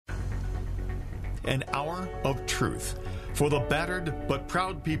An hour of truth for the battered but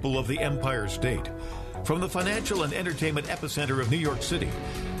proud people of the Empire State. From the financial and entertainment epicenter of New York City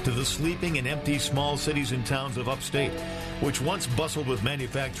to the sleeping and empty small cities and towns of upstate, which once bustled with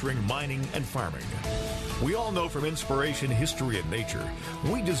manufacturing, mining, and farming. We all know from inspiration, history, and nature,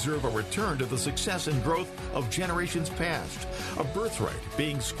 we deserve a return to the success and growth of generations past, a birthright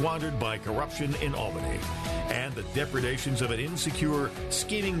being squandered by corruption in Albany, and the depredations of an insecure,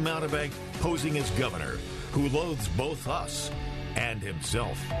 scheming mountebank posing as governor, who loathes both us and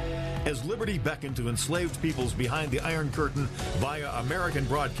himself. As liberty beckoned to enslaved peoples behind the Iron Curtain via American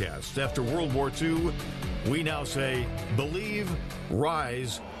broadcasts after World War II, we now say, believe,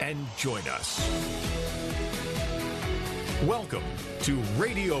 rise, and join us. Welcome to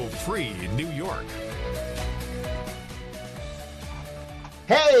Radio Free New York.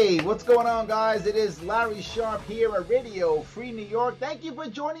 Hey, what's going on, guys? It is Larry Sharpe here at Radio Free New York. Thank you for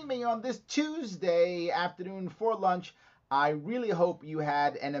joining me on this Tuesday afternoon for lunch. I really hope you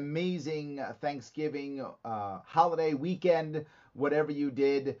had an amazing Thanksgiving holiday weekend, whatever you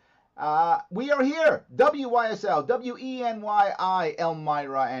did. We are here, WYSL, WENYI,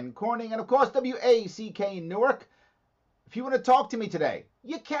 Elmira and Corning, and of course WACK Newark. If you want to talk to me today,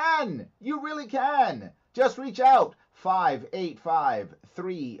 you can. You really can. Just reach out,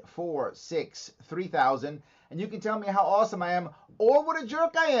 585-346-3000, and you can tell me how awesome I am or what a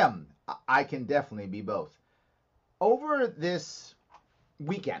jerk I am. I can definitely be both. Over this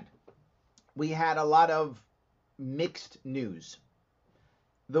weekend, we had a lot of mixed news.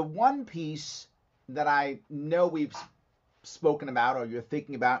 The one piece that I know we've spoken about, or you're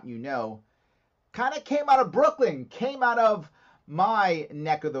thinking about, and you know, kind of came out of Brooklyn, came out of my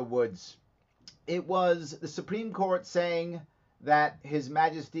neck of the woods. It was the Supreme Court saying that His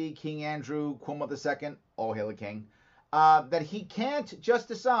Majesty King Andrew Cuomo II, all hail the king, that he can't just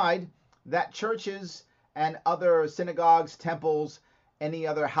decide that churches and other synagogues, temples, any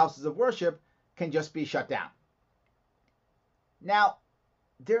other houses of worship can just be shut down. Now,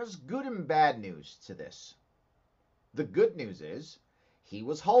 there's good and bad news to this. The good news is he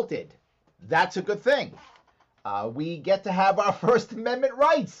was halted. That's a good thing. We get to have our First Amendment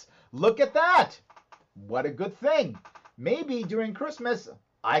rights. Look at that. What a good thing. Maybe during Christmas,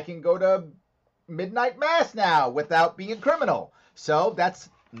 I can go to midnight mass now without being a criminal. So that's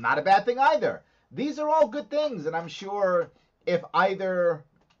not a bad thing either. These are all good things, and I'm sure if either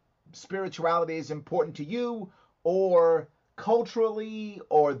spirituality is important to you or culturally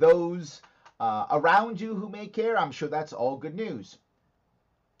or those around you who may care, I'm sure that's all good news.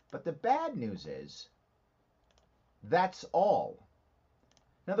 But the bad news is that's all.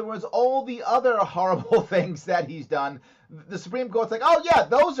 In other words, all the other horrible things that he's done, the Supreme Court's like, oh yeah,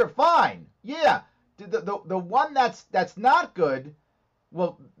 those are fine. Yeah, the one that's not good,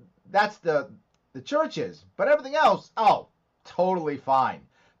 well, that's the churches. But everything else, oh, totally fine.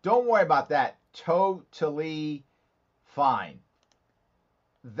 Don't worry about that. Totally fine.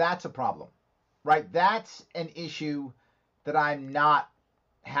 That's a problem, right? That's an issue that I'm not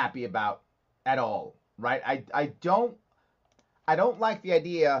happy about at all, right? I don't like the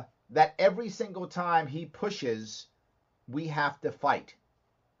idea that every single time he pushes, we have to fight.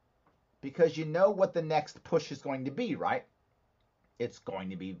 Because you know what the next push is going to be, right? It's going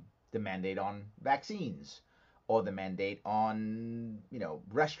to be the mandate on vaccines or the mandate on,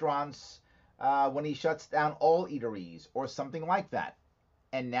 restaurants when he shuts down all eateries or something like that.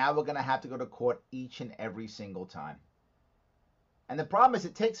 And now we're going to have to go to court each and every single time. And the problem is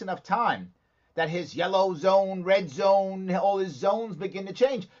it takes enough time that his yellow zone, red zone, all his zones begin to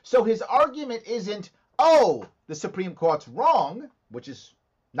change. So his argument isn't, oh, the Supreme Court's wrong, which is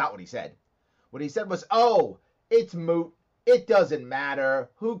not what he said. What he said was, oh, it's moot. It doesn't matter.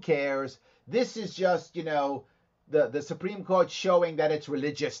 Who cares? This is just, the Supreme Court showing that it's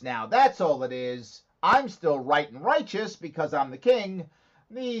religious now. That's all it is. I'm still right and righteous because I'm the king.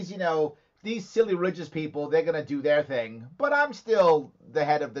 These silly religious people, they're going to do their thing. But I'm still the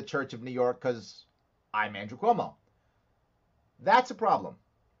head of the Church of New York because I'm Andrew Cuomo. That's a problem.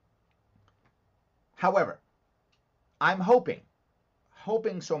 However, I'm hoping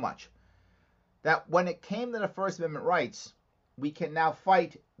so much, that when it came to the First Amendment rights, we can now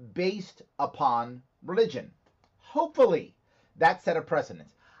fight based upon religion. Hopefully, that set a precedent.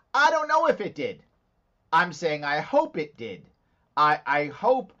 I don't know if it did. I'm saying I hope it did. I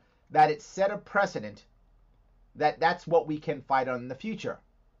hope that it set a precedent that's what we can fight on in the future.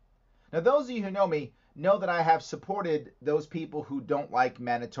 Now, those of you who know me know that I have supported those people who don't like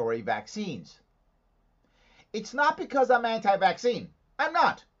mandatory vaccines. It's not because I'm anti-vaccine. I'm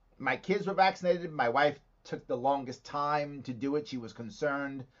not. My kids were vaccinated. My wife took the longest time to do it. She was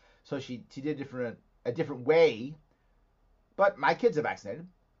concerned. So she did a different way. But my kids are vaccinated.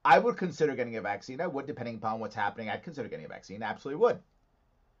 I would consider getting a vaccine. I would, depending upon what's happening. I'd consider getting a vaccine. Absolutely would.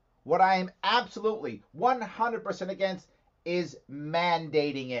 What I am absolutely 100% against is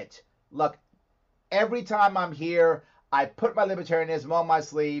mandating it. Look, every time I'm here, I put my libertarianism on my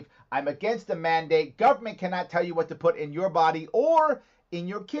sleeve. I'm against the mandate. Government cannot tell you what to put in your body or in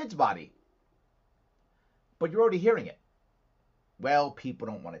your kid's body. But you're already hearing it. Well, people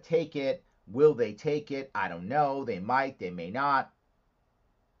don't want to take it. Will they take it? I don't know. They might. They may not.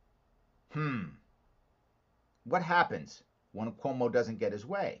 What happens when Cuomo doesn't get his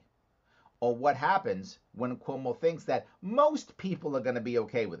way? Or what happens when Cuomo thinks that most people are going to be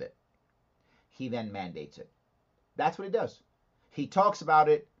okay with it? He then mandates it. That's what he does. He talks about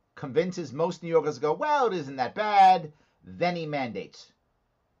it, convinces most New Yorkers to go, well, it isn't that bad. Then he mandates.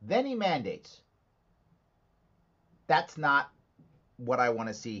 That's not what I want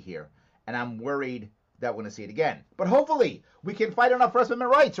to see here. And I'm worried that we're going to see it again. But hopefully, we can fight on our First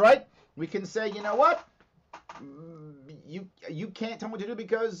Amendment rights, right? We can say, you know what? You can't tell me what to do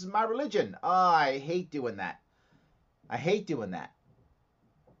because my religion. I hate doing that.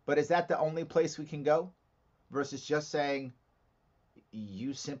 But is that the only place we can go? Versus just saying,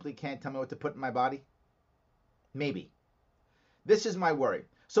 you simply can't tell me what to put in my body? Maybe. This is my worry.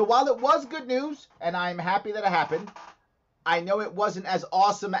 So while it was good news, and I'm happy that it happened, I know it wasn't as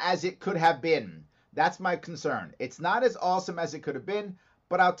awesome as it could have been. That's my concern. It's not as awesome as it could have been,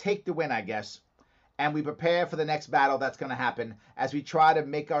 but I'll take the win, I guess. And we prepare for the next battle that's going to happen as we try to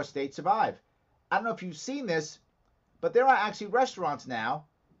make our state survive. I don't know if you've seen this, but there are actually restaurants now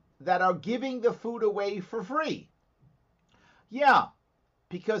that are giving the food away for free. Yeah,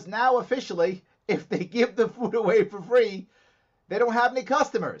 because now officially, if they give the food away for free, they don't have any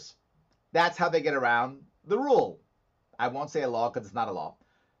customers. That's how they get around the rule. I won't say a law because it's not a law.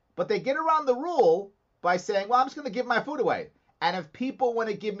 But they get around the rule by saying, well, I'm just going to give my food away. And if people want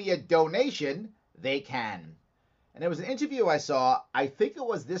to give me a donation, they can. And there was an interview I saw, I think it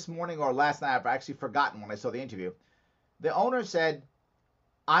was this morning or last night, I've actually forgotten when I saw the interview. The owner said,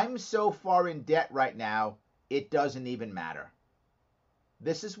 I'm so far in debt right now, it doesn't even matter.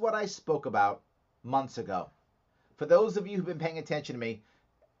 This is what I spoke about months ago. For those of you who've been paying attention to me,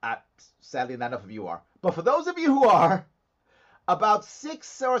 sadly not enough of you are, but for those of you who are, about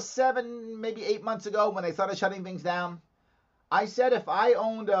 6 or 7, maybe 8 months ago when they started shutting things down, I said if I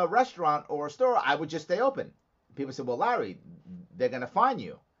owned a restaurant or a store, I would just stay open. People said, well, Larry, they're going to fine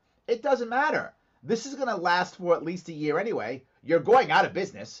you. It doesn't matter. This is going to last for at least a year anyway. You're going out of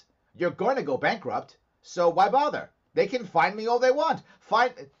business. You're going to go bankrupt. So why bother? They can fine me all they want.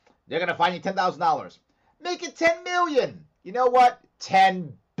 They're going to fine you $10,000. Make it $10 million. You know what?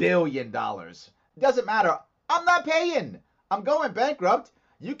 $10 billion. Doesn't matter. I'm not paying. I'm going bankrupt.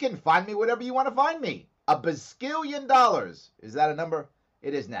 You can fine me whatever you want to fine me. $1 bazillion. Is that a number?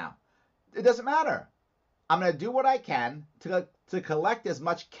 It is now. It doesn't matter. I'm going to do what I can to collect as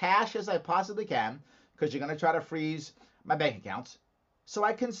much cash as I possibly can, because you're going to try to freeze my bank accounts, so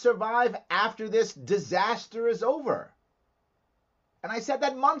I can survive after this disaster is over. And I said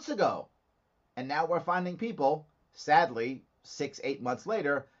that months ago. And now we're finding people, sadly, 6-8 months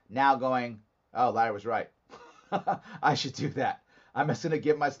later, now going, oh, Larry was right. I should do that. I'm just going to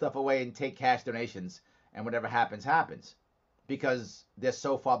give my stuff away and take cash donations, and whatever happens, happens. Because they're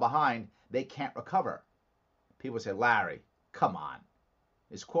so far behind, they can't recover. People say, Larry, come on.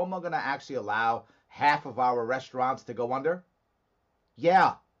 Is Cuomo going to actually allow half of our restaurants to go under?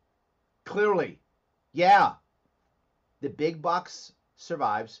 Yeah. Clearly. Yeah. The big bucks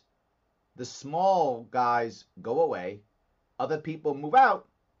survives. The small guys go away. Other people move out.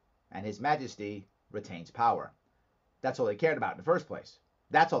 And His Majesty retains power. That's all they cared about in the first place.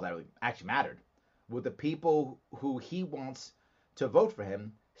 That's all that really actually mattered. Will the people who he wants to vote for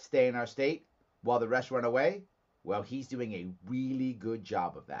him stay in our state while the rest run away? Well, he's doing a really good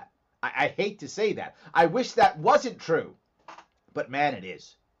job of that. I hate to say that. I wish that wasn't true. But man, it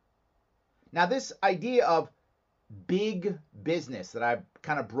is. Now, this idea of big business that I've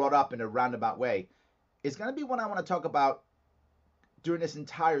kind of brought up in a roundabout way is going to be what I want to talk about during this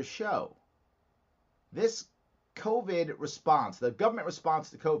entire show. This COVID response, the government response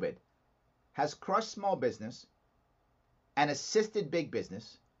to COVID, has crushed small business and assisted big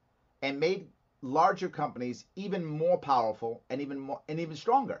business and made larger companies even more powerful and even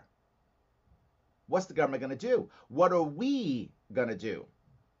stronger. What's the government going to do? What are we going to do?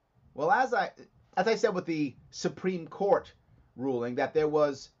 Well, as I said with the Supreme Court ruling that it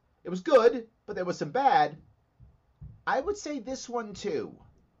was good, but there was some bad, I would say this one too.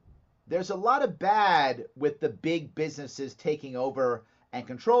 There's a lot of bad with the big businesses taking over and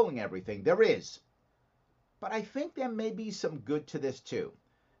controlling everything. There is. But I think there may be some good to this too.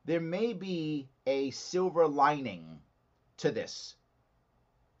 There may be a silver lining to this.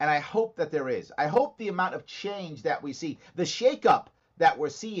 And I hope that there is. I hope the amount of change that we see, the shakeup that we're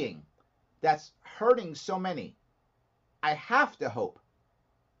seeing, that's hurting so many. I have to hope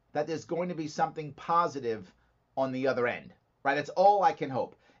that there's going to be something positive on the other end, right? That's all I can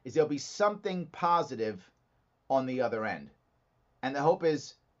hope, is there'll be something positive on the other end. And the hope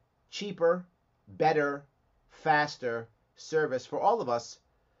is cheaper, better, faster service for all of us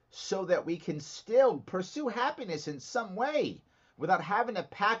so that we can still pursue happiness in some way without having to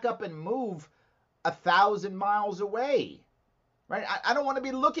pack up and move 1,000 miles away, right? I don't want to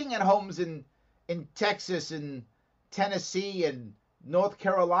be looking at homes in Texas and Tennessee and North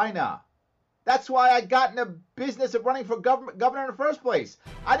Carolina. That's why I got in the business of running for governor in the first place.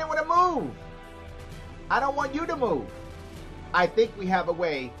 I didn't want to move. I don't want you to move. I think we have a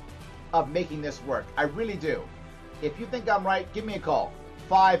way of making this work. I really do. If you think I'm right, give me a call.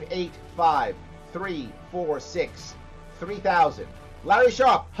 585-346-3000. Larry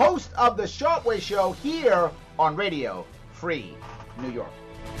Sharpe, host of The Sharpe Way Show here on Radio Free New York.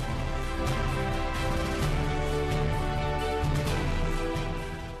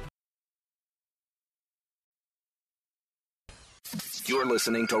 You're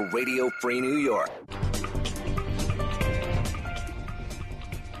listening to Radio Free New York.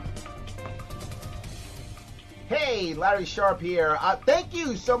 Hey, Larry Sharpe here. Thank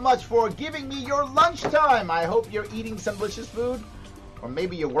you so much for giving me your lunchtime. I hope you're eating some delicious food. Or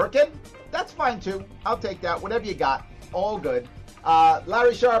maybe you're working. That's fine too. I'll take that. Whatever you got. All good.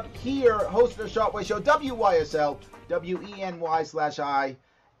 Larry Sharpe here, host of the Sharpe Way Show. WYSL, WENY/I.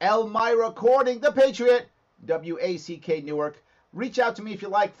 Elmira Corning, The Patriot, WACK Newark. Reach out to me if you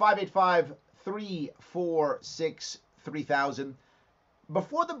like, 585-346-3000.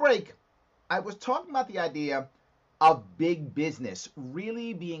 Before the break, I was talking about the idea of big business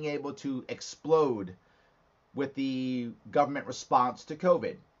really being able to explode with the government response to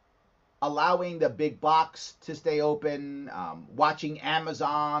COVID. Allowing the big box to stay open, watching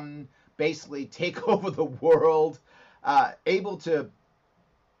Amazon basically take over the world, able to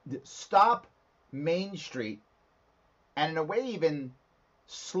stop Main Street and in a way even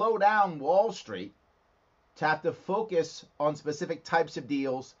slow down Wall Street to have to focus on specific types of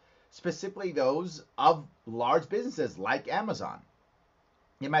deals, specifically those of large businesses like Amazon.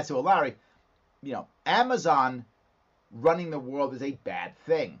 You might say, well, Larry, Amazon running the world is a bad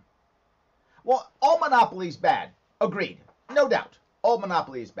thing. Well, all monopoly is bad. Agreed. No doubt. All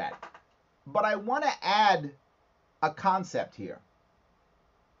monopoly is bad. But I want to add a concept here.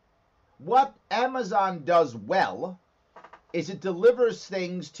 What Amazon does well is it delivers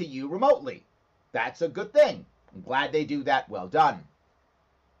things to you remotely. That's a good thing. I'm glad they do that. Well done.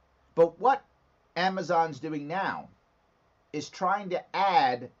 But what Amazon's doing now is trying to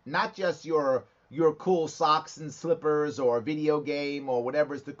add not just your cool socks and slippers or video game or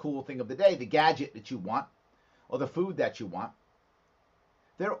whatever is the cool thing of the day, the gadget that you want or the food that you want.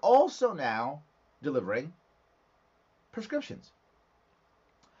 They're also now delivering prescriptions.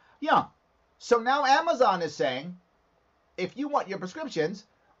 Yeah. So now Amazon is saying, if you want your prescriptions,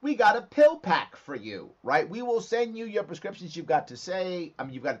 we got a pill pack for you, right? We will send you your prescriptions you've got to take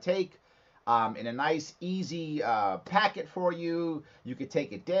in a nice, easy packet for you. You could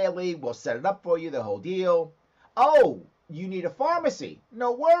take it daily. We'll set it up for you, the whole deal. Oh, you need a pharmacy.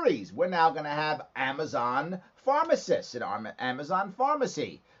 No worries. We're now going to have Amazon pharmacists in our Amazon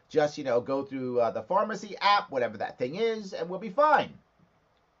pharmacy. Just, go through the pharmacy app, whatever that thing is, and we'll be fine.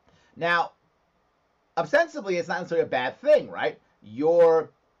 Now, ostensibly, it's not necessarily a bad thing, right? Your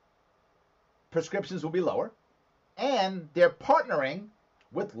prescriptions will be lower, and they're partnering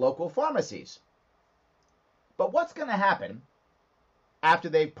with local pharmacies. But what's going to happen after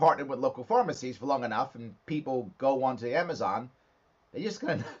they've partnered with local pharmacies for long enough and people go onto Amazon? They're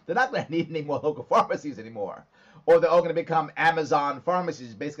not going to need any more local pharmacies anymore. Or they're all going to become Amazon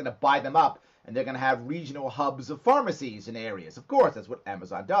pharmacies, basically going to buy them up, and they're going to have regional hubs of pharmacies in areas. Of course, that's what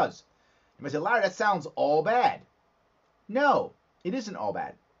Amazon does. You might say, Larry, that sounds all bad. No, it isn't all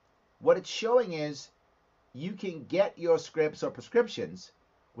bad. What it's showing is you can get your scripts or prescriptions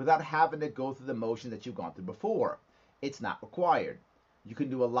without having to go through the motion that you've gone through before. It's not required. You can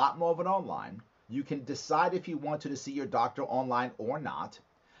do a lot more of it online. You can decide if you want to see your doctor online or not.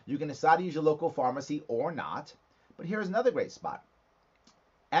 You can decide to use your local pharmacy or not. But here's another great spot.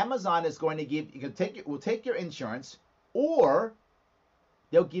 Amazon is going to will take your insurance, or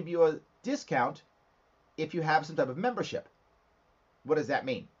they'll give you a discount if you have some type of membership. What does that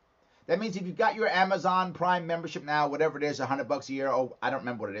mean? That means if you've got your Amazon Prime membership now, whatever it is, $100 a year, or I don't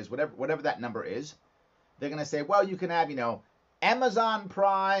remember what it is, whatever that number is, they're going to say, well, you can have, Amazon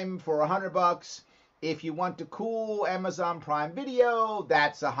Prime for $100. If you want to cool Amazon Prime Video,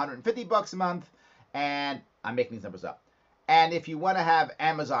 that's $150 a month. And I'm making these numbers up. And if you want to have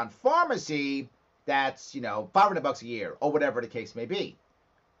Amazon Pharmacy, that's, $500 a year, or whatever the case may be.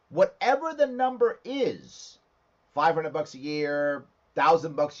 Whatever the number is, $500 a year,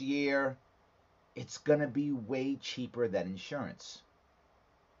 $1,000 a year, it's going to be way cheaper than insurance.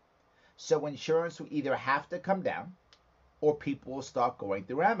 So insurance will either have to come down or people will start going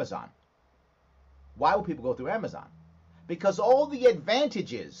through Amazon. Why will people go through Amazon? Because all the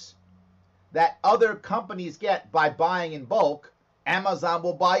advantages that other companies get by buying in bulk, Amazon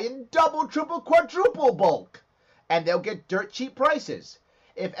will buy in double, triple, quadruple bulk. And they'll get dirt cheap prices.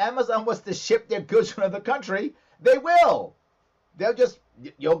 If Amazon was to ship their goods from another country, they will.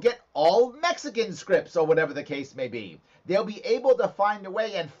 You'll get all Mexican scripts or whatever the case may be. They'll be able to find a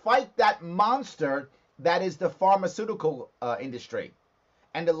way and fight that monster that is the pharmaceutical industry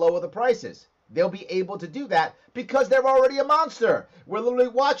and to lower the prices. They'll be able to do that because they're already a monster. We're literally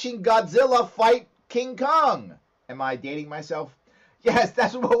watching Godzilla fight King Kong. Am I dating myself? Yes,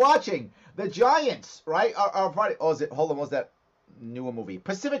 that's what we're watching. The giants, right, are fighting. Oh, hold on, what was that newer movie?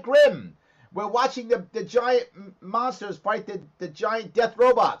 Pacific Rim. We're watching the giant monsters fight the giant death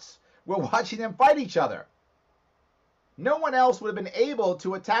robots. We're watching them fight each other. No one else would have been able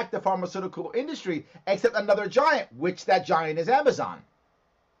to attack the pharmaceutical industry except another giant, which that giant is Amazon.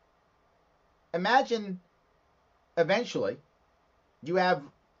 Imagine eventually you have,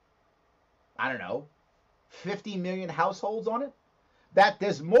 50 million households on it. That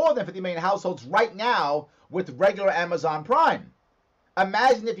there's more than 50 million households right now with regular Amazon Prime.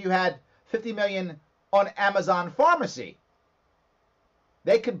 Imagine if you had 50 million on Amazon Pharmacy.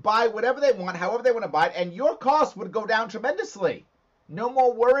 They could buy whatever they want, however they want to buy it, and your cost would go down tremendously. No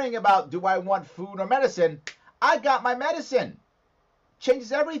more worrying about, do I want food or medicine? I got my medicine.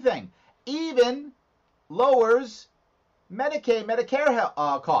 Changes everything. Even lowers Medicaid,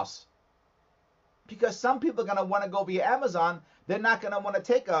 Medicare costs. Because some people are going to want to go via Amazon. They're not going to want to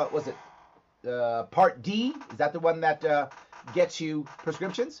take Part D? Is that the one that gets you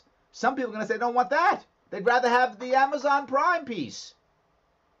prescriptions? Some people are going to say, don't want that. They'd rather have the Amazon Prime piece.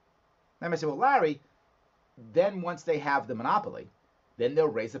 I might say, well, Larry, then once they have the monopoly, then they'll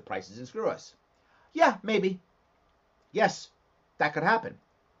raise the prices and screw us. Yeah, maybe. Yes, that could happen.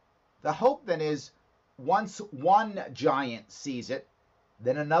 The hope then is once one giant sees it,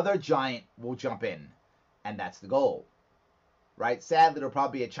 then another giant will jump in. And that's the goal. Right? Sadly, there'll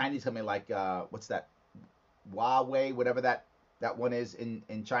probably be a Chinese company like, what's that? Huawei, whatever that one is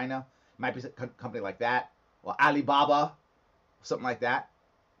in China. It might be a company like that. Or Alibaba, something like that.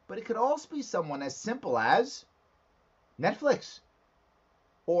 But it could also be someone as simple as Netflix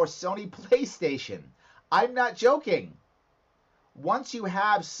or Sony PlayStation. I'm not joking. Once you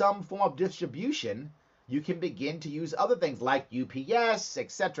have some form of distribution, you can begin to use other things like UPS,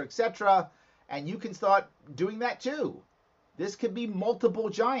 etc., and you can start doing that too. This could be multiple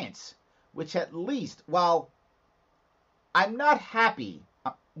giants, which at least, while I'm not happy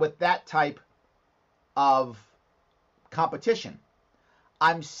with that type of competition,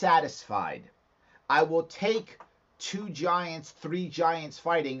 I'm satisfied. I will take 2 giants, 3 giants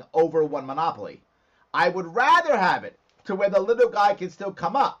fighting over one monopoly. I would rather have it to where the little guy can still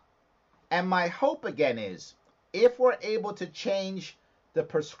come up. And my hope again is, if we're able to change the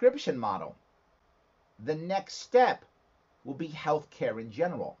prescription model, the next step will be healthcare in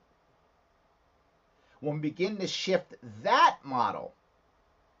general. When we begin to shift that model,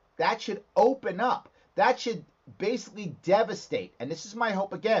 that should open up. That should basically devastate. And this is my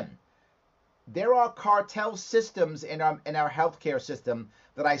hope again. There are cartel systems in our healthcare system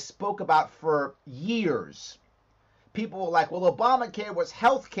that I spoke about for years. People were like, well, Obamacare was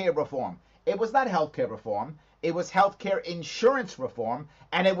healthcare reform. It was not healthcare reform. It was healthcare insurance reform,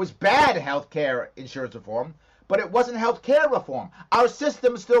 and it was bad healthcare insurance reform, but it wasn't healthcare reform. Our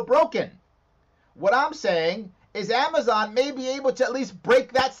system's still broken. What I'm saying is Amazon may be able to at least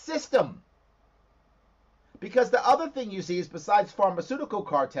break that system. Because the other thing you see is, besides pharmaceutical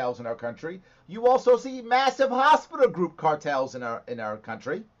cartels in our country, you also see massive hospital group cartels in our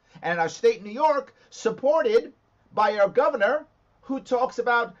country. And in our state, New York, supported by our governor, who talks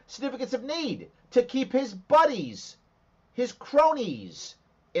about certificates of need to keep his buddies, his cronies,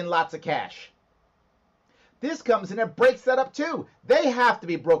 in lots of cash. This comes in and breaks that up too. They have to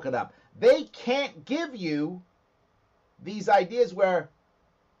be broken up. They can't give you these ideas where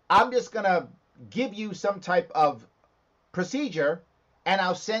I'm just going to give you some type of procedure and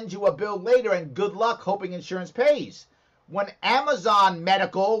I'll send you a bill later and good luck hoping insurance pays. When Amazon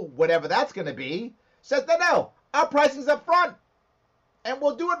Medical, whatever that's going to be, says, no, our pricing's up front and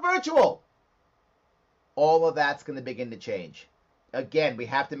we'll do it virtual. All of that's going to begin to change. Again, we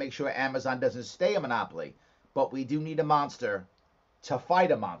have to make sure Amazon doesn't stay a monopoly, but we do need a monster to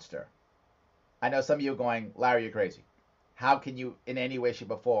fight a monster. I know some of you are going, Larry, you're crazy. How can you, in any way,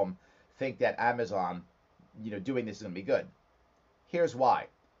 shape, or form, think that Amazon, doing this is going to be good? Here's why.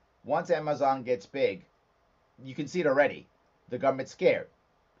 Once Amazon gets big, you can see it already. The government's scared.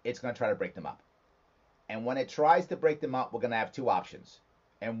 It's going to try to break them up. And when it tries to break them up, we're going to have two options.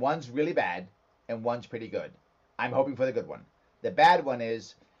 And one's really bad, and one's pretty good. I'm hoping for the good one. The bad one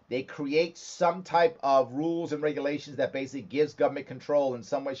is they create some type of rules and regulations that basically gives government control in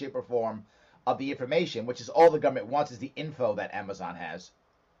some way, shape, or form of the information, which is all the government wants is the info that Amazon has.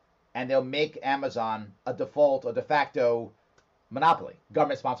 And they'll make Amazon a default or de facto monopoly,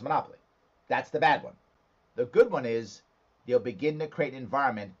 government-sponsored monopoly. That's the bad one. The good one is they'll begin to create an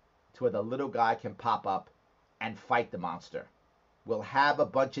environment to where the little guy can pop up and fight the monster. We'll have a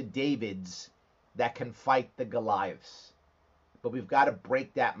bunch of Davids that can fight the Goliaths. But we've got to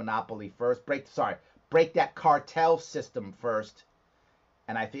break that monopoly first. Break that cartel system first.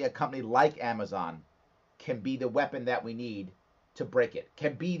 And I think a company like Amazon can be the weapon that we need to break it.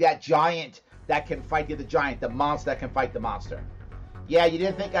 Can be that giant that can fight the giant, the monster that can fight the monster. Yeah, you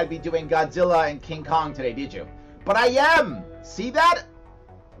didn't think I'd be doing Godzilla and King Kong today, did you? But I am! See that?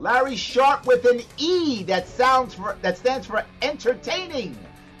 Larry Sharpe with an E that stands for entertaining.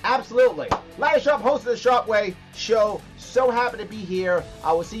 Absolutely. Larry Sharpe, host of the Sharpe Way Show. So happy to be here.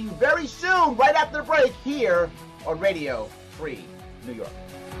 I will see you very soon, right after the break, here on Radio Free New York.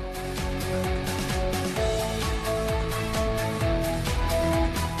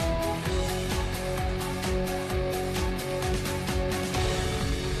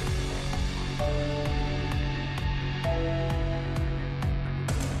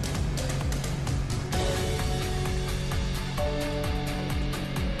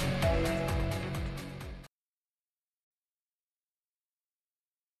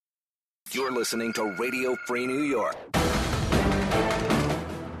 You're listening to Radio Free New York.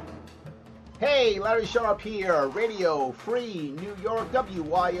 Hey, Larry Sharpe here, Radio Free New York,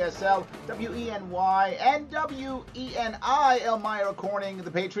 WYSL, WENY, and WENI, Elmira Corning,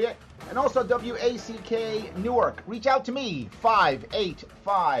 the Patriot, and also WACK Newark. Reach out to me,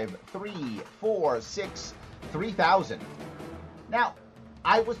 585-346-3000. Now,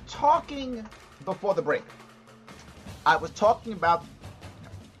 I was talking before the break. I was talking about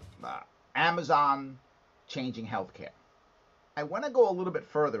Amazon changing healthcare. I want to go a little bit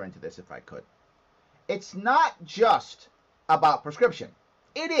further into this if I could. It's not just about prescription.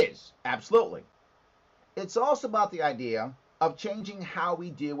 It is, absolutely. It's also about the idea of changing how we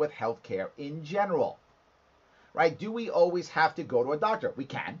deal with healthcare in general. Right? Do we always have to go to a doctor? We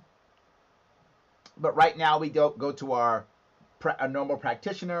can. But right now we don't go to a normal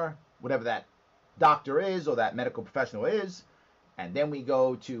practitioner, whatever that doctor is or that medical professional is. And then we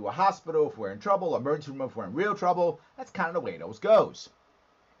go to a hospital if we're in trouble, emergency room if we're in real trouble. That's kind of the way it always goes.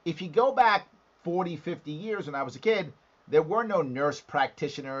 If you go back 40, 50 years when I was a kid, there were no nurse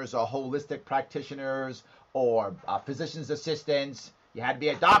practitioners or holistic practitioners or physician's assistants. You had to be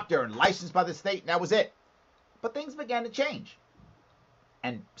a doctor and licensed by the state, and that was it. But things began to change.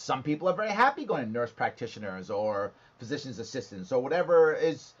 And some people are very happy going to nurse practitioners or physician's assistants or whatever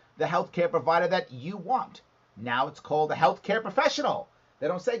is the healthcare provider that you want. Now it's called a healthcare professional. They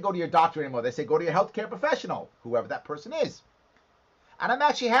don't say go to your doctor anymore. They say go to your healthcare professional, whoever that person is. And I'm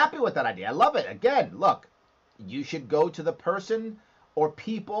actually happy with that idea. I love it. Again, look, you should go to the person or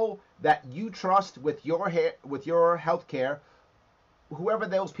people that you trust with your healthcare, whoever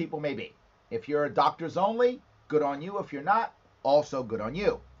those people may be. If you're a doctors only, good on you. If you're not, also good on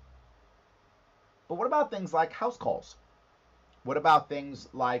you. But what about things like house calls? What about things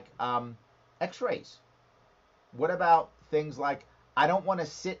like x-rays? What about things like, I don't want to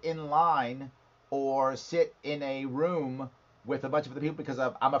sit in line or sit in a room with a bunch of other people because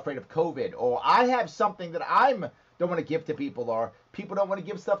I'm afraid of COVID, or I have something that I don't want to give to people, or people don't want to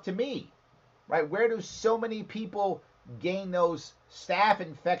give stuff to me, right? Where do so many people gain those staph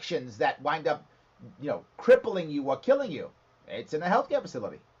infections that wind up, crippling you or killing you? It's in a healthcare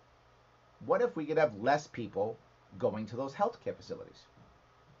facility. What if we could have less people going to those healthcare facilities?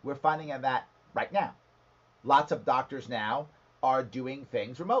 We're finding that right now. Lots of doctors now are doing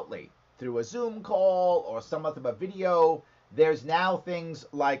things remotely through a Zoom call or some type of video. There's now things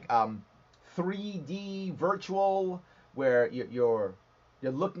like 3D virtual where you're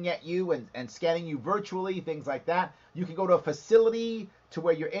looking at you and scanning you virtually, things like that. You can go to a facility to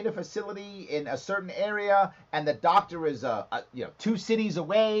where you're in a facility in a certain area and the doctor is 2 cities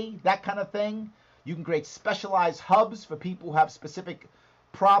away, that kind of thing. You can create specialized hubs for people who have specific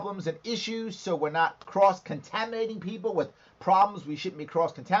problems and issues, so we're not cross-contaminating people with problems we shouldn't be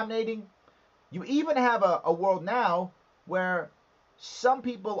cross-contaminating. You even have a world now where some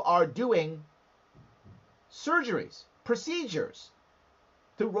people are doing surgeries, procedures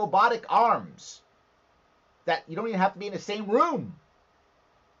through robotic arms that you don't even have to be in the same room.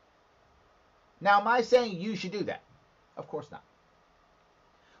 Now, am I saying you should do that? Of course not.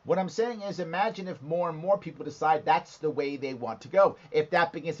 What I'm saying is, imagine if more and more people decide that's the way they want to go. If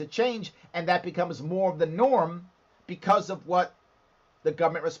that begins to change and that becomes more of the norm because of what the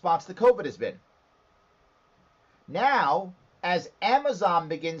government response to COVID has been. Now, as Amazon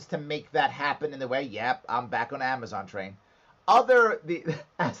begins to make that happen in the way, yep, I'm back on the Amazon train.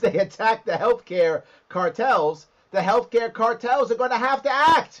 As they attack the healthcare cartels, the healthcare cartels are going to have to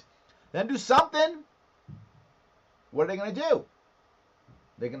act. Then do something. What are they going to do?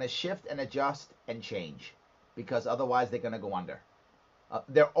 They're going to shift and adjust and change, because otherwise they're going to go under.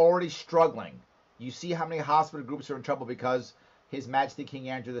 They're already struggling. You see how many hospital groups are in trouble because His Majesty King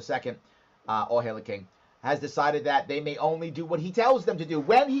Andrew II, all hail the King, has decided that they may only do what he tells them to do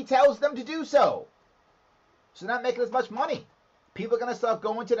when he tells them to do so. So they're not making as much money. People are going to start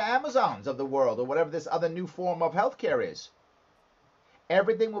going to the Amazons of the world or whatever this other new form of healthcare is.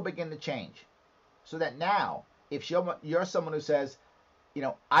 Everything will begin to change. So that now, if you're someone who says,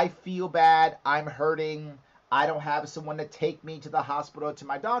 I feel bad, I'm hurting, I don't have someone to take me to the hospital or to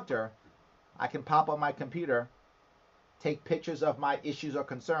my doctor, I can pop on my computer, take pictures of my issues or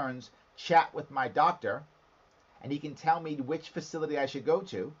concerns, chat with my doctor, and he can tell me which facility I should go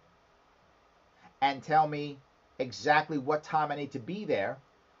to and tell me exactly what time I need to be there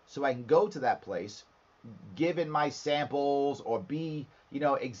so I can go to that place, given my samples, or be,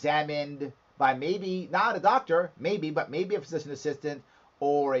 examined by maybe not a doctor, but maybe a physician assistant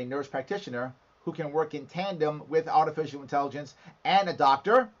or a nurse practitioner who can work in tandem with artificial intelligence and a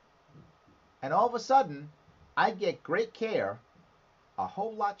doctor. And all of a sudden, I get great care a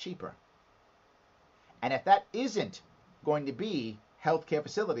whole lot cheaper. And if that isn't going to be healthcare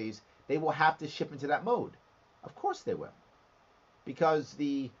facilities, they will have to shift into that mode. Of course they will. Because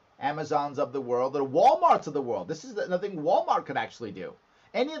the Amazons of the world, the Walmarts of the world, this is another thing Walmart could actually do.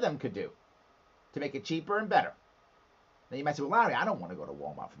 Any of them could do to make it cheaper and better. Now you might say, well, Larry, I don't want to go to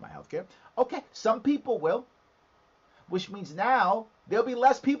Walmart for my healthcare. Okay, some people will. Which means now there'll be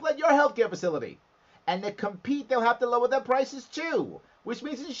less people at your healthcare facility. And to compete, they'll have to lower their prices too. Which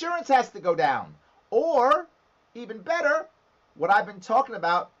means insurance has to go down. Or, even better, what I've been talking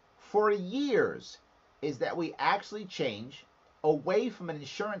about for years is that we actually change away from an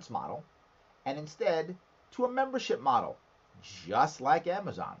insurance model and instead to a membership model, just like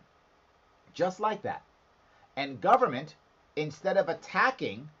Amazon. Just like that. And government, instead of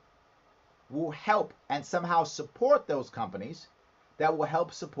attacking, will help and somehow support those companies that will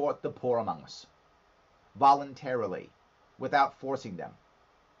help support the poor among us voluntarily without forcing them.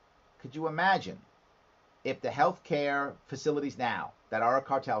 Could you imagine if the healthcare facilities now that are a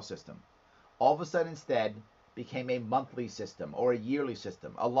cartel system all of a sudden instead became a monthly system or a yearly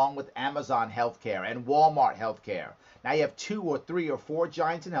system, along with Amazon Healthcare and Walmart Healthcare? Now you have 2 or 3 or 4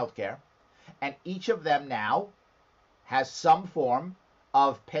 giants in healthcare, and each of them now has some form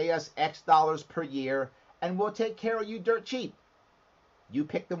of pay us X dollars per year and we'll take care of you dirt cheap. You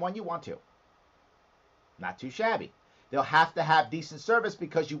pick the one you want to. Not too shabby. They'll have to have decent service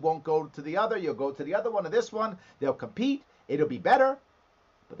because you won't go to the other. You'll go to the other one or this one. They'll compete. It'll be better.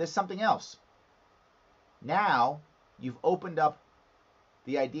 But there's something else. Now you've opened up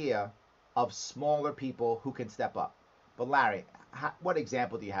the idea of smaller people who can step up. But Larry, what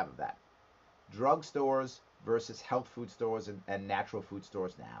example do you have of that? Drugstores versus health food stores and natural food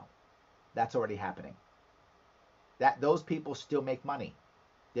stores now. That's already happening. Those people still make money.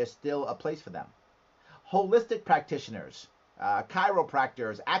 There's still a place for them. Holistic practitioners,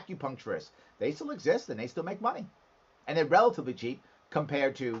 chiropractors, acupuncturists, they still exist and they still make money. And they're relatively cheap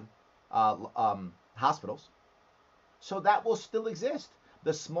compared to hospitals. So that will still exist.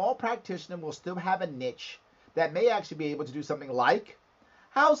 The small practitioner will still have a niche that may actually be able to do something like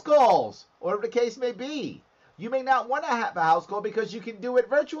house calls, or whatever the case may be. You may not want to have a house call because you can do it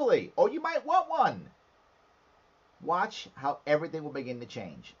virtually, or you might want one. Watch how everything will begin to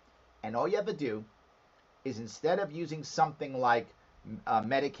change. And all you have to do is, instead of using something like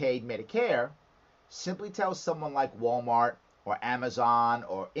Medicaid, Medicare, simply tell someone like Walmart or Amazon,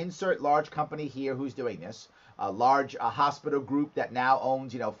 or insert large company here who's doing this, a large hospital group that now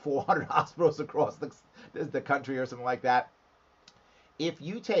owns 400 hospitals across the country or something like that. If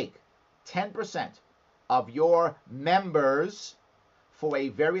you take 10% of your members for a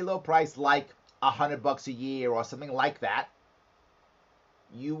very low price, like $100 a year or something like that,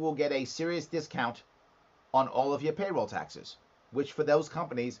 you will get a serious discount on all of your payroll taxes, which for those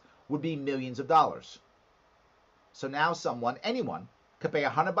companies would be millions of dollars. So now anyone, could pay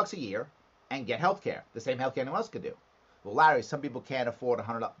 $100 a year and get health care, the same health care anyone else could do. Well, Larry, some people can't afford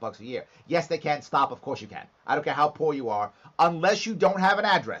 $100 a year. Yes, they can. Stop. Of course you can. I don't care how poor you are, unless you don't have an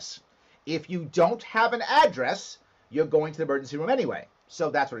address. If you don't have an address, you're going to the emergency room anyway. So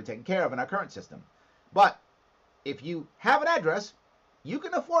that's already taken care of in our current system. But if you have an address, you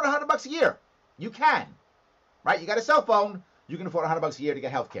can afford $100 a year. You can, right? You got a cell phone, you can afford $100 a year to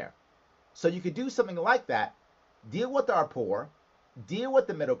get health care. So you could do something like that, deal with our poor, deal with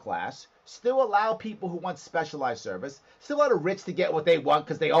the middle class, still allow people who want specialized service, still allow the rich to get what they want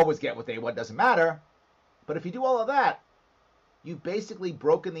because they always get what they want, doesn't matter. But if you do all of that, you've basically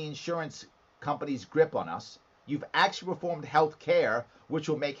broken the insurance company's grip on us. You've actually reformed health care, which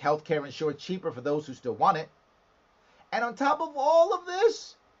will make health care insured cheaper for those who still want it. And on top of all of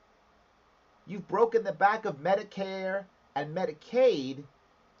this, you've broken the back of Medicare and Medicaid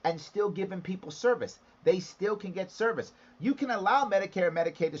and still given people service. They still can get service. You can allow Medicare and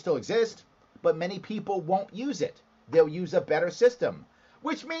Medicaid to still exist, but many people won't use it. They'll use a better system,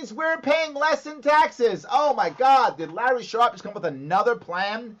 which means we're paying less in taxes. Oh my God, did Larry Sharpe just come up with another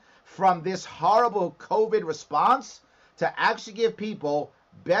plan from this horrible COVID response to actually give people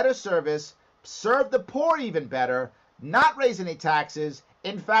better service, serve the poor even better, not raise any taxes,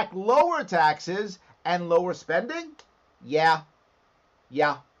 in fact, lower taxes and lower spending? Yeah,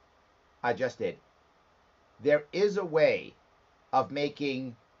 I just did. There is a way of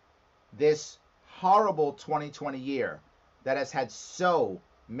making this horrible 2020 year that has had so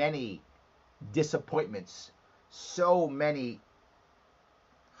many disappointments, so many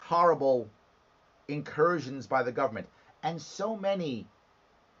horrible incursions by the government, and so many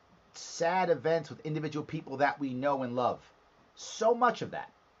sad events with individual people that we know and love. So much of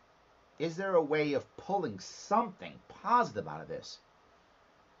that. Is there a way of pulling something positive out of this?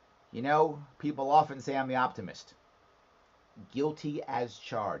 You know, people often say I'm the optimist. Guilty as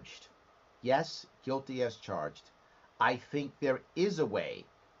charged. Yes, guilty as charged. I think there is a way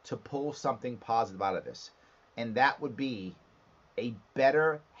to pull something positive out of this, and that would be a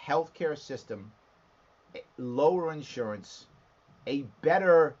better healthcare system, lower insurance, a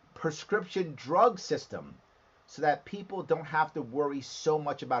better prescription drug system, so that people don't have to worry so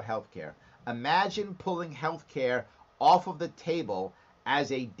much about healthcare. Imagine pulling healthcare off of the table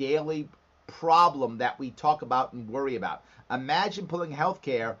as a daily problem that we talk about and worry about. Imagine pulling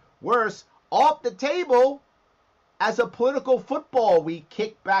healthcare, worse, off the table as a political football we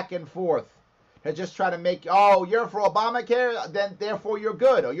kick back and forth. To just try to make, oh, you're for Obamacare, then therefore you're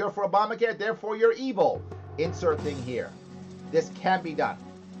good. Or you're for Obamacare, therefore you're evil. Insert thing here. This can be done.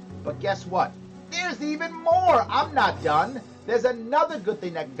 But guess what? There's even more. I'm not done. There's another good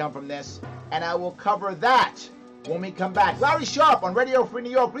thing that can come from this, and I will cover that when we come back. Larry Sharpe on Radio Free New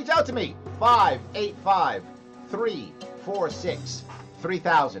York. Reach out to me.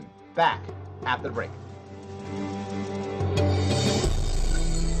 585-346-3000. Back after the break.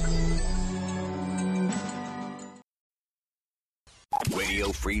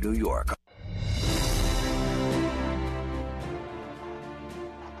 Radio Free New York.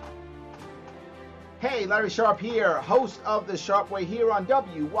 Hey, Larry Sharpe here, host of The Sharpe Way here on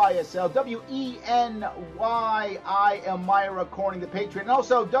WYSL, WENY, Elmira, Corning, the Patriot, and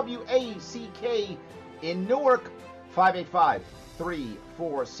also WACK in Newark,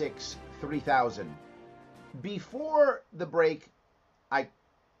 585-346-3000. Before the break, I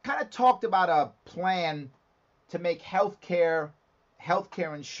kind of talked about a plan to make healthcare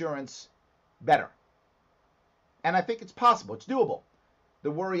insurance better. And I think it's possible. It's doable. The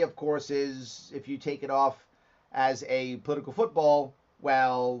worry, of course, is if you take it off as a political football,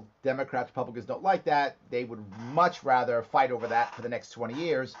 well, Democrats, Republicans don't like that. They would much rather fight over that for the next 20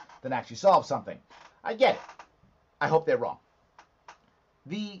 years than actually solve something. I get it. I hope they're wrong.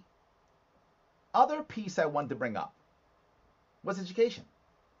 The other piece I wanted to bring up was education.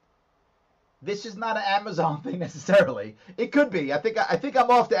 This is not an Amazon thing necessarily. It could be. I think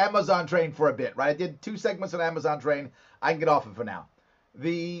I'm off the Amazon train for a bit, right? I did 2 segments on Amazon train. I can get off it for now.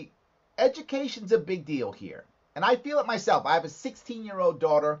 The education's a big deal here. And I feel it myself. I have a 16-year-old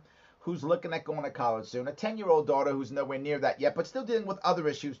daughter who's looking at going to college soon, a 10-year-old daughter who's nowhere near that yet, but still dealing with other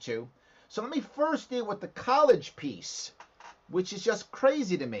issues too. So let me first deal with the college piece. which is just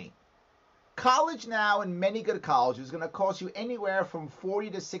crazy to me. College now, in many good colleges, is going to cost you anywhere from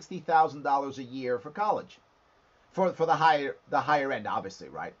 $40,000 to $60,000 a year for college, for the higher end, obviously,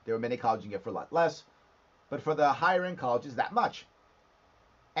 right? There are many colleges you get for a lot less, but for the higher end colleges, that much.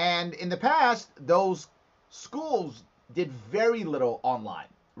 And in the past, those schools did very little online,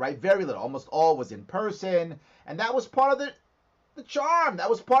 right? Very little. Almost all was in person, and that was part of the charm. That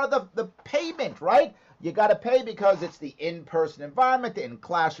was part of the payment, right? You got to pay because it's the in-person environment, the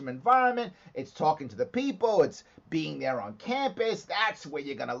in-classroom environment. It's talking to the people. It's being there on campus. That's where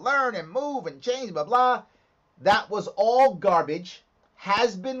you're going to learn and move and change, blah, blah. That was all garbage,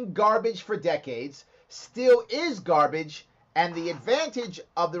 has been garbage for decades, still is garbage, and the advantage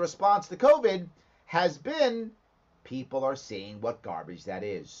of the response to COVID has been people are seeing what garbage that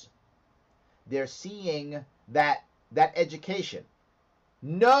is. They're seeing that education,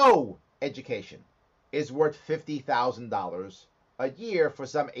 no education, is worth $50,000 a year for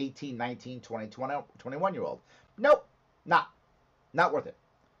some 18, 19, 20, 21-year-old. Nope, not worth it.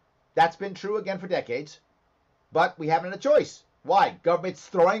 That's been true again for decades, but we haven't had a choice. Why? Government's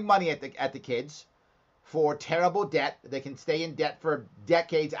throwing money at the kids for terrible debt. They can stay in debt for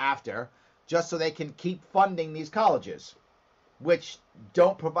decades after, just so they can keep funding these colleges, which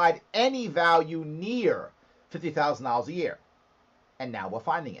don't provide any value near $50,000 a year. And now we're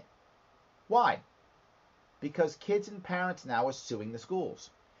finding it. Why? Because kids and parents now are suing the schools.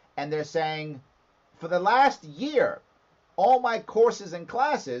 And they're saying, for the last year, all my courses and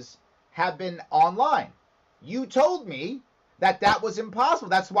classes have been online. You told me that was impossible.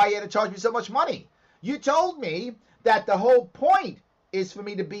 That's why you had to charge me so much money. You told me that the whole point is for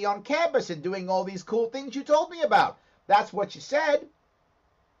me to be on campus and doing all these cool things you told me about. That's what you said.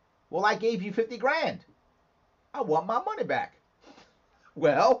 Well, I gave you 50 grand. I want my money back.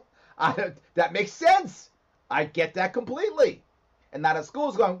 Well, that makes sense. I get that completely. And now the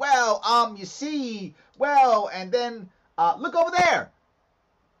school's going, well, you see, well, and then look over there.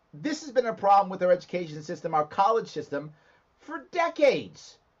 This has been a problem with our education system, our college system, for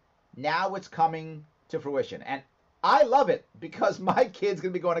decades. Now it's coming to fruition. And I love it because my kid's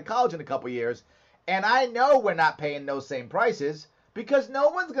going to be going to college in a couple years. And I know we're not paying those same prices because no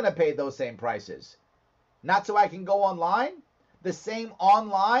one's going to pay those same prices. Not so I can go online. The same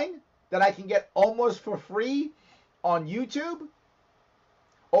online that I can get almost for free on YouTube,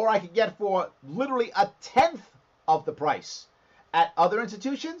 or I could get for literally a tenth of the price at other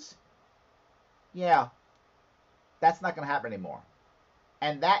institutions. Yeah, that's not going to happen anymore.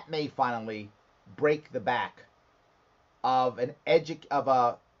 And that may finally break the back of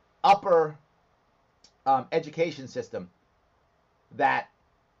a upper education system that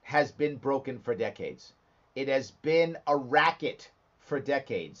has been broken for decades. It has been a racket for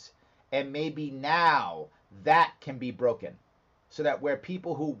decades. And maybe now that can be broken so that where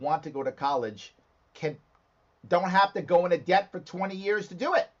people who want to go to college don't have to go into debt for 20 years to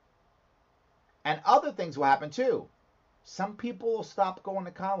do it. And other things will happen too. Some people will stop going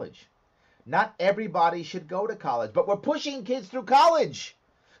to college. Not everybody should go to college, but we're pushing kids through college.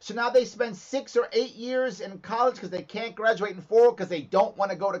 So now they spend 6 or 8 years in college because they can't graduate in 4 because they don't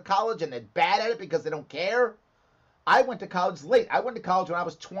want to go to college and they're bad at it because they don't care. I went to college late. I went to college when I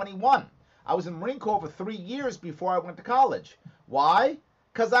was 21. I was in the Marine Corps for 3 years before I went to college. Why?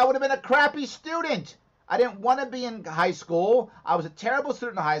 Because I would have been a crappy student. I didn't want to be in high school. I was a terrible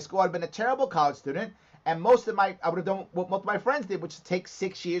student in high school. I'd been a terrible college student. And I would have done what most of my friends did, which is take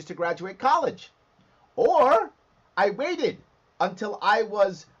 6 years to graduate college. Or I waited until I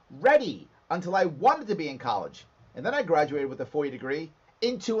was ready, until I wanted to be in college. And then I graduated with a 4-year degree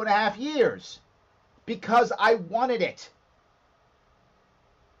in 2.5 years because I wanted it.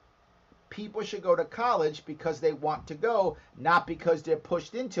 People should go to college because they want to go, not because they're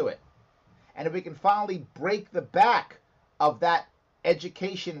pushed into it. And if we can finally break the back of that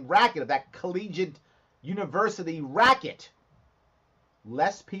education racket, of that collegiate university racket,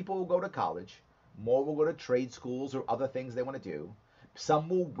 less people will go to college, more will go to trade schools or other things they want to do. Some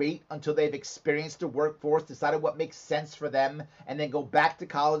will wait until they've experienced the workforce, decided what makes sense for them, and then go back to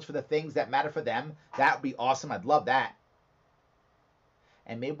college for the things that matter for them. That would be awesome. I'd love that.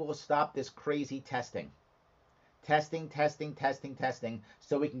 And maybe we'll stop this crazy testing. Testing,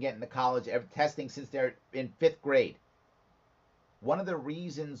 so we can get into college. Testing since they're in 5th grade. One of the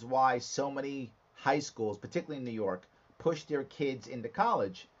reasons why so many high schools, particularly in New York, push their kids into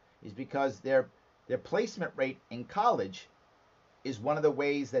college is because their placement rate in college is one of the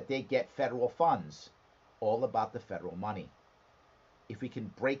ways that they get federal funds. All about the federal money. If we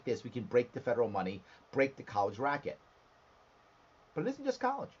can break this, we can break the federal money, break the college racket. But it isn't just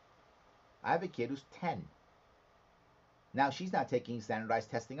college. I have a kid who's 10. Now she's not taking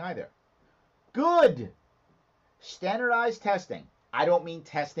standardized testing either. Good. Standardized testing. I don't mean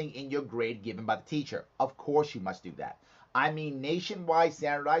testing in your grade given by the teacher. Of course you must do that. I mean nationwide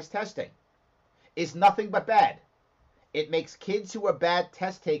standardized testing. It's nothing but bad. It makes kids who are bad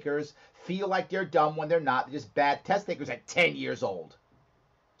test takers feel like they're dumb when they're not. They're just bad test takers at 10 years old.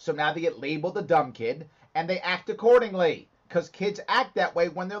 So now they get labeled a dumb kid, and they act accordingly, because kids act that way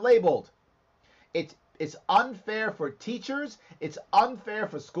when they're labeled. It's unfair for teachers. It's unfair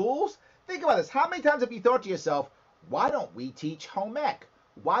for schools. Think about this. How many times have you thought to yourself, why don't we teach home ec?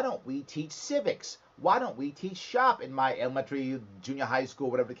 Why don't we teach civics? Why don't we teach Sharpe in my elementary, junior high school,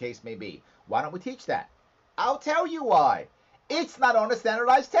 whatever the case may be? Why don't we teach that? I'll tell you why. It's not on a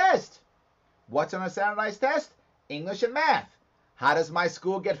standardized test. What's on a standardized test? English and math. How does my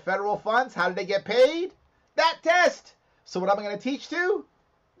school get federal funds? How do they get paid? That test. So what am I going to teach to?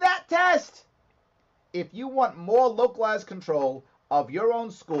 That test. If you want more localized control of your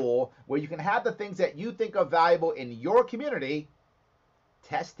own school, where you can have the things that you think are valuable in your community,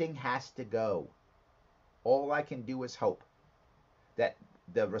 testing has to go. All I can do is hope that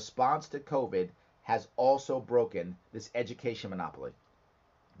the response to COVID has also broken this education monopoly.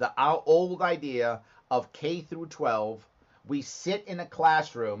 Our old idea of K through 12, we sit in a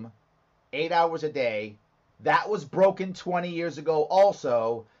classroom 8 hours a day, that was broken 20 years ago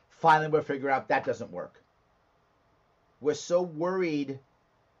also. Finally, we're figuring out that doesn't work. We're so worried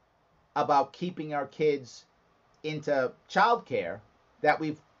about keeping our kids into childcare that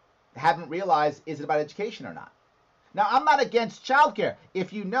we haven't realized, is it about education or not? Now, I'm not against childcare.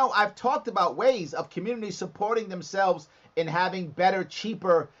 If you know, I've talked about ways of communities supporting themselves in having better,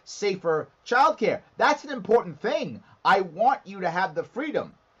 cheaper, safer childcare. That's an important thing. I want you to have the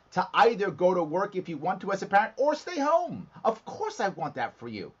freedom to either go to work if you want to as a parent or stay home. Of course I want that for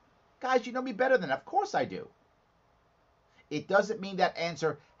you. Guys, you know me better than that. Of course I do. It doesn't mean that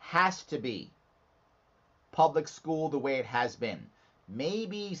answer has to be public school the way it has been.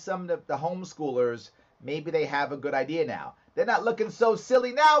 Maybe some of the homeschoolers, maybe they have a good idea now. They're not looking so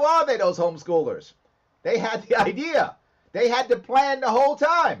silly now, are they, those homeschoolers? They had the idea. They had the plan the whole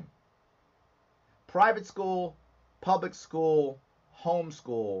time. Private school, public school,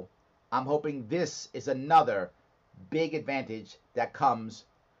 homeschool. I'm hoping this is another big advantage that comes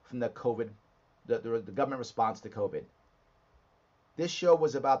from the COVID, the government response to COVID. This show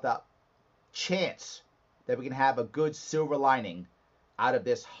was about the chance that we can have a good silver lining out of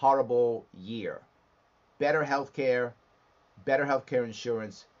this horrible year. Better healthcare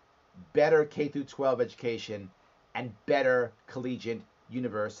insurance, better K through 12 education, and better collegiate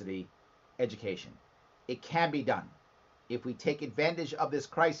university education. It can be done if we take advantage of this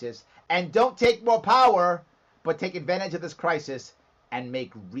crisis and don't take more power, but take advantage of this crisis and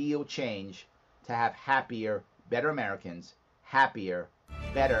make real change to have happier, better Americans, happier,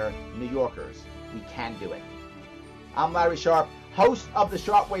 better New Yorkers. We can do it. I'm Larry Sharpe, host of The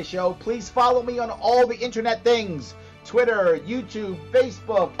Sharpe Way Show. Please follow me on all the internet things. Twitter, YouTube,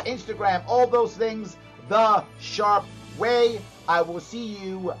 Facebook, Instagram, all those things. The Sharpe Way. I will see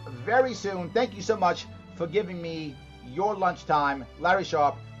you very soon. Thank you so much for giving me your lunchtime. Larry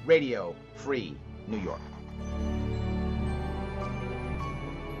Sharpe, Radio Free New York.